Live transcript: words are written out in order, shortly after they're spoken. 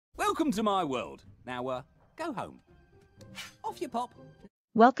Welcome to my world. Now, go home. Off you pop.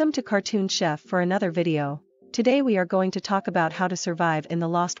 Welcome to Cartoon Chef for another video. Today we are going to talk about how to survive in the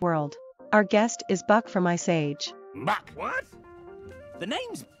Lost World. Our guest is Buck from Ice Age. Buck? What? The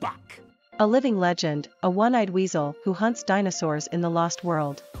name's Buck. A living legend, a one-eyed weasel who hunts dinosaurs in the Lost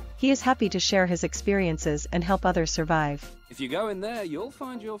World. He is happy to share his experiences and help others survive. If you go in there, you'll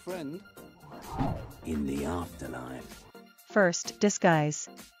find your friend. In the afterlife. First, disguise.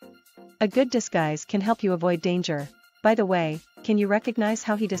 A good disguise can help you avoid danger. By the way, can you recognize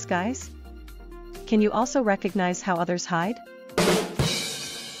how he disguises? Can you also recognize how others hide?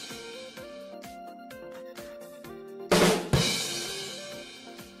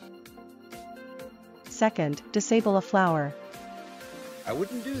 Second, disable a flower. I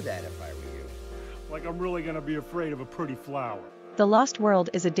wouldn't do that if I were you. Like I'm really gonna be afraid of a pretty flower. The Lost World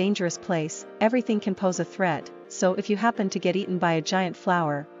is a dangerous place, everything can pose a threat, so if you happen to get eaten by a giant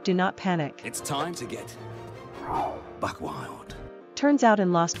flower, do not panic. It's time to get buck wild. Turns out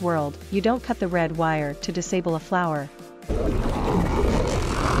in Lost World, you don't cut the red wire to disable a flower.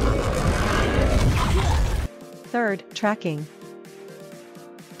 Third, tracking.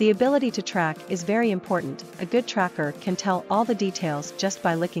 The ability to track is very important. A good tracker can tell all the details just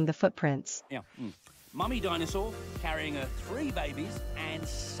by licking the footprints. Yeah. Mummy dinosaur carrying her 3 babies and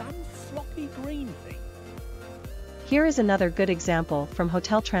some floppy green thing. Here is another good example from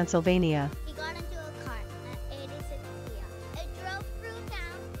Hotel Transylvania. He got into a cart at 86 Kia. It drove through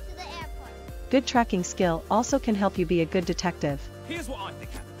town to the airport. Good tracking skill also can help you be a good detective. Here's what I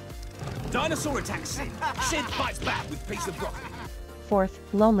think happened. Dinosaur attacks Sid. Sid fights back with a piece of broccoli. Fourth,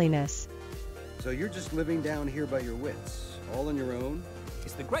 loneliness. So you're just living down here by your wits, all on your own?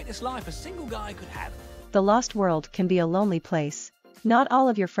 It's the greatest life a single guy could have. The Lost World can be a lonely place. Not all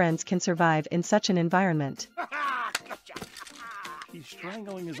of your friends can survive in such an environment. He's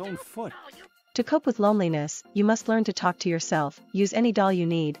strangling his own foot. To cope with loneliness, you must learn to talk to yourself, use any doll you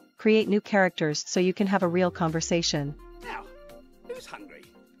need, create new characters so you can have a real conversation. Now, who's hungry?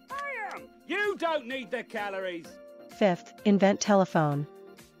 I am. You don't need the calories. Fifth, invent telephone.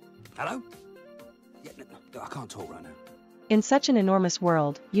 Hello? Yeah, no, I can't talk right now. In such an enormous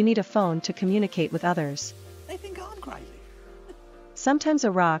world, you need a phone to communicate with others. They think I'm crazy. Sometimes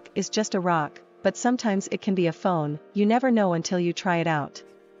a rock is just a rock, but sometimes it can be a phone. You never know until you try it out.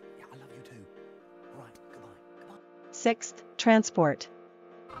 Yeah, I love you too. All right, goodbye. Sixth, transport.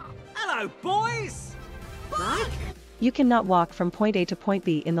 Hello, boys! Buck! You cannot walk from point A to point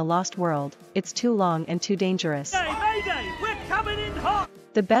B in the Lost World. It's too long and too dangerous. Hey, Mayday! We're coming in hot!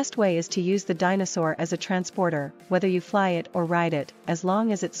 The best way is to use the dinosaur as a transporter, whether you fly it or ride it, as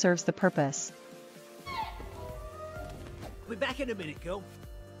long as it serves the purpose. We're back in a minute, girl.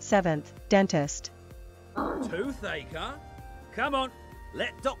 Seventh, dentist. Toothache, huh? Come on,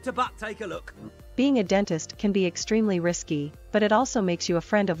 let Dr. Buck take a look. Being a dentist can be extremely risky, but it also makes you a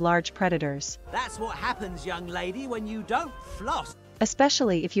friend of large predators. That's what happens, young lady, when you don't floss.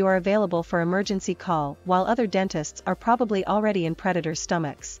 Especially if you are available for emergency call, while other dentists are probably already in predators'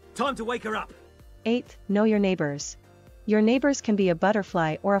 stomachs. Time to wake her up. Eighth, know your neighbors. Your neighbors can be a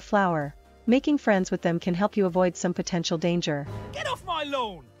butterfly or a flower. Making friends with them can help you avoid some potential danger. Get off my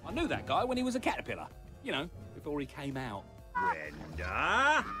lawn! I knew that guy when he was a caterpillar. You know, before he came out.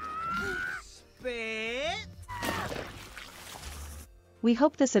 Brenda! Spit! We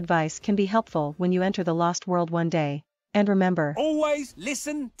hope this advice can be helpful when you enter the Lost World one day. And remember, always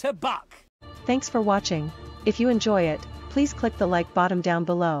listen to Buck. Thanks for watching. If you enjoy it, please click the like button down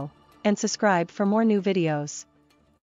below and subscribe for more new videos.